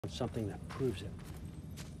something that proves it.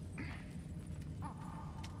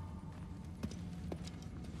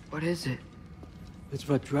 What is it? It's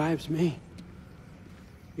what drives me.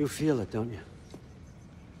 You feel it, don't you?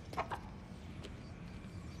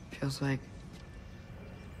 Feels like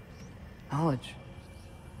knowledge.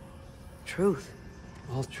 Truth.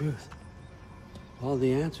 All truth. All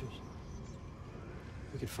the answers.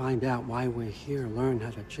 We could find out why we're here, learn how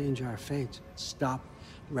to change our fates, stop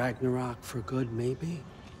Ragnarok for good, maybe.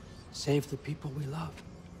 Save the people we love.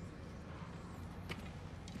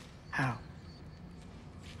 How?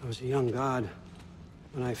 I was a young god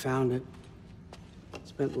when I found it.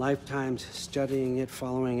 Spent lifetimes studying it,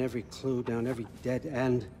 following every clue down every dead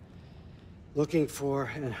end, looking for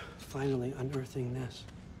and finally unearthing this.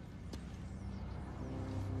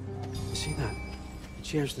 You see that? It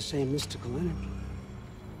shares the same mystical energy.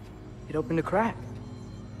 It opened a crack.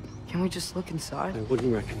 Can we just look inside? I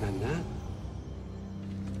wouldn't recommend that.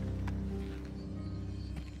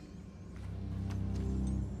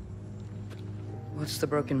 What's the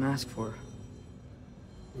broken mask for?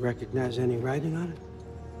 You recognize any writing on it?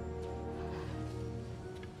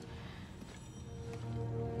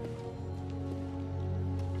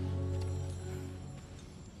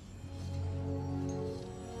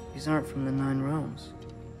 These aren't from the Nine Realms.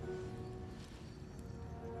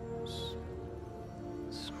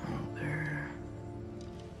 Smolder.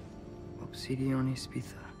 Obsidion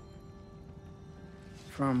Ispitha.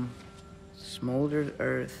 From smoldered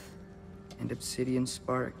earth and obsidian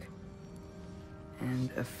spark.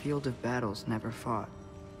 And a field of battles never fought.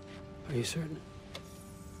 Are you certain?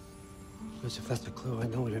 Because if that's a clue, I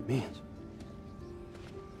know what it means.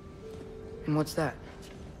 And what's that?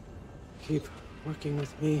 Keep working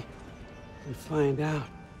with me and find out.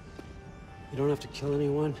 You don't have to kill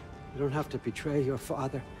anyone. You don't have to betray your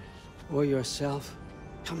father or yourself.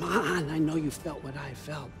 Come on, I know you felt what I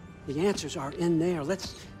felt. The answers are in there.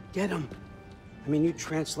 Let's get them. I mean, you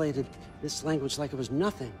translated this language like it was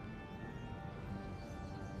nothing.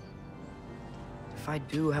 If I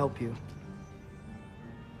do help you,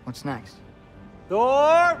 what's next?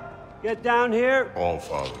 Thor! Get down here! All,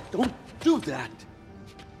 Father. Don't do that!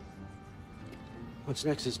 What's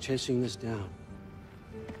next is chasing this down.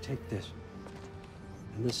 Take this,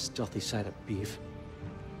 and this stealthy side of beef,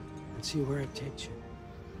 and see where it takes you.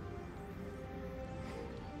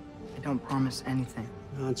 I don't promise anything.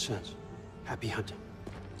 Nonsense. Happy hunting.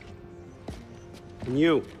 And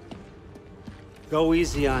you, go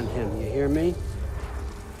easy on him, you hear me?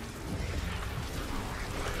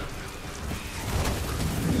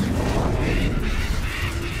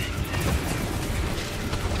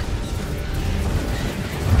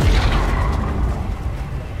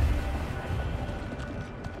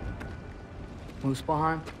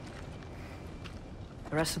 Muspelheim?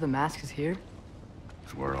 The rest of the mask is here?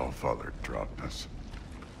 It's where All Father dropped us.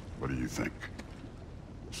 What do you think?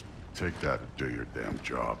 Just take that and do your damn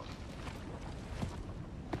job.